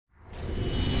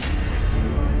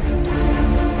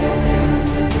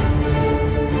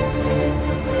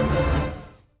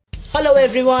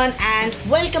everyone and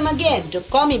welcome again to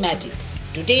Comimatic.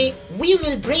 Today we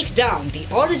will break down the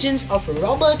origins of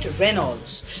Robert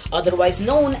Reynolds, otherwise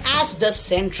known as the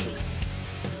Sentry.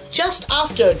 Just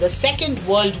after the Second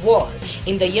World War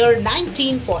in the year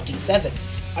 1947,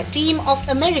 a team of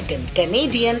American,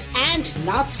 Canadian and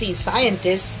Nazi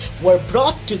scientists were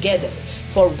brought together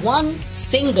for one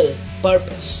single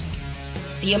purpose.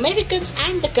 The Americans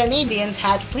and the Canadians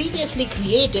had previously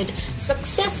created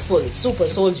successful super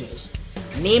soldiers,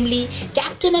 namely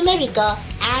Captain America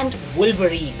and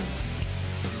Wolverine.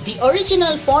 The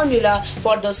original formula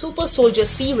for the super soldier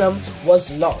serum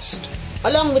was lost,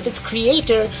 along with its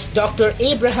creator Dr.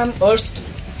 Abraham Erskine.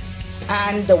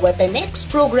 And the Weapon X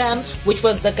program, which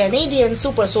was the Canadian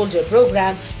super soldier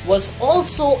program, was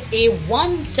also a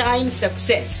one-time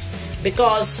success.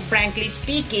 Because, frankly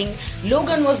speaking,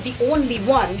 Logan was the only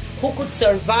one who could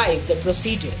survive the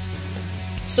procedure.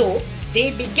 So,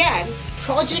 they began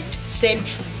Project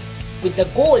Sentry with the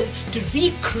goal to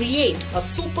recreate a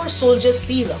super soldier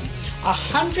serum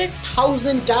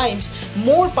 100,000 times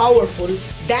more powerful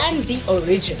than the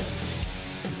original.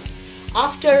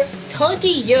 After 30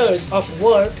 years of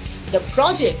work, the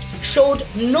project showed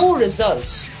no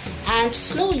results and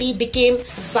slowly became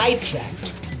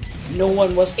sidetracked. No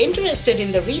one was interested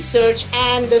in the research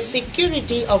and the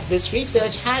security of this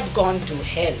research had gone to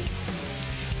hell.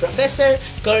 Professor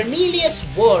Cornelius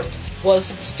Worth was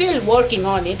still working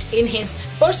on it in his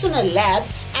personal lab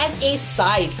as a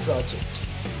side project.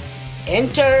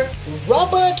 Enter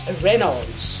Robert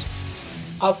Reynolds,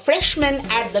 a freshman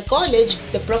at the college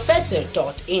the professor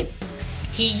taught in.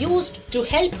 He used to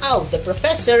help out the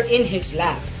professor in his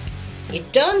lab.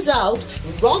 It turns out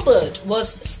Robert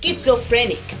was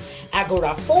schizophrenic,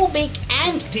 agoraphobic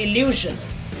and delusional.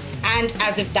 And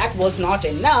as if that was not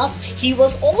enough, he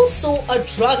was also a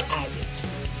drug addict.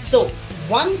 So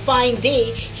one fine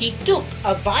day, he took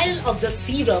a vial of the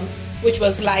serum which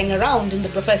was lying around in the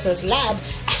professor's lab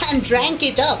and drank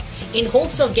it up in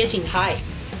hopes of getting high.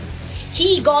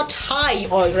 He got high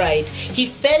all right. He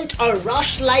felt a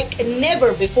rush like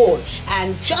never before,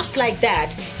 and just like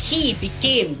that, he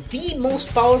became the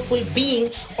most powerful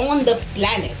being on the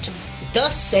planet, the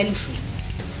Sentry.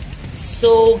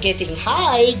 So getting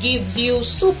high gives you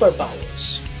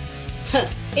superpowers.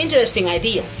 Interesting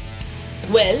idea.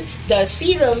 Well, the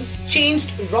serum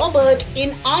changed Robert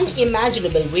in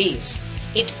unimaginable ways.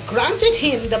 It granted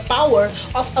him the power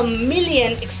of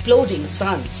 1,000,000 exploding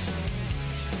suns.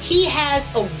 He has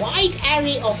a wide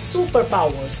array of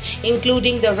superpowers,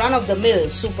 including the run-of-the-mill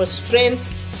super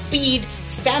strength, speed,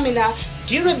 stamina,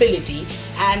 durability,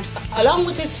 and along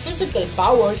with his physical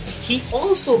powers, he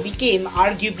also became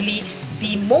arguably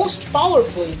the most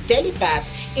powerful telepath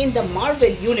in the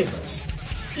Marvel universe,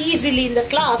 easily in the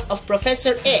class of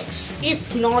Professor X,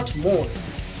 if not more.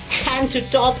 And to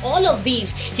top all of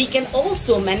these, he can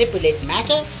also manipulate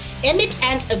matter, emit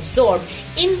and absorb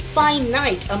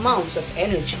infinite amounts of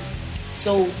energy.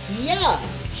 So yeah,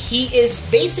 he is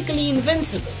basically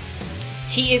invincible.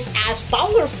 He is as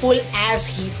powerful as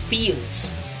he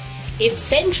feels. If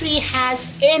Sentry has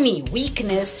any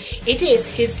weakness, it is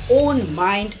his own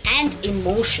mind and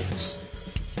emotions.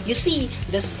 You see,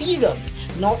 the serum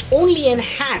not only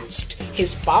enhanced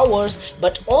his powers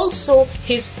but also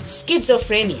his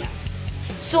schizophrenia.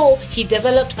 So he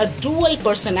developed a dual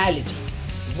personality,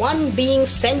 one being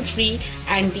Sentry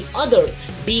and the other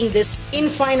being this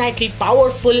infinitely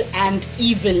powerful and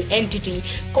evil entity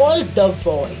called the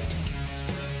Void.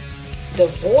 The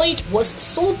Void was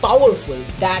so powerful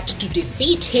that to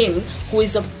defeat him, who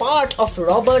is a part of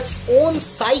Robert's own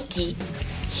psyche,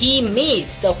 he made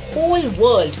the whole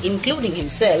world, including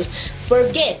himself,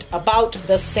 forget about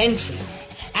the Sentry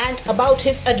and about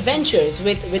his adventures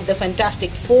with the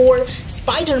Fantastic Four,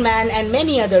 Spider-Man and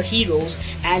many other heroes,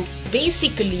 and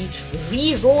basically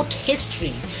rewrote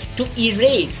history to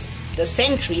erase the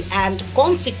Sentry and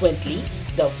consequently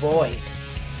the Void.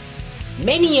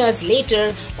 Many years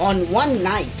later, on one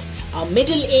night, a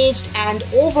middle-aged and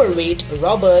overweight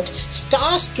Robert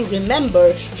starts to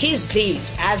remember his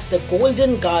days as the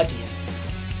Golden Guardian.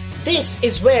 This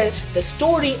is where the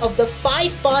story of the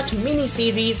 5-part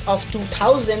miniseries of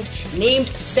 2000 named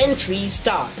Sentry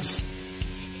starts.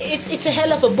 It's a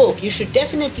hell of a book, you should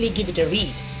definitely give it a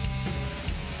read.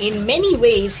 In many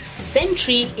ways,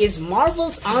 Sentry is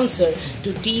Marvel's answer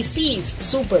to DC's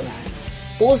Superman,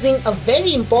 posing a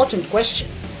very important question.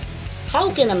 How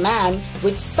can a man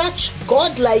with such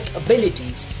godlike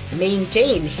abilities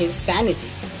maintain his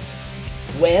sanity?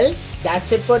 Well,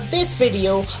 that's it for this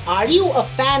video. Are you a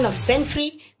fan of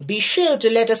Sentry? Be sure to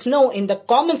let us know in the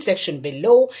comment section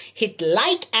below. Hit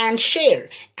like and share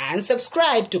and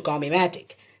subscribe to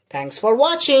Comimatic. Thanks for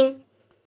watching.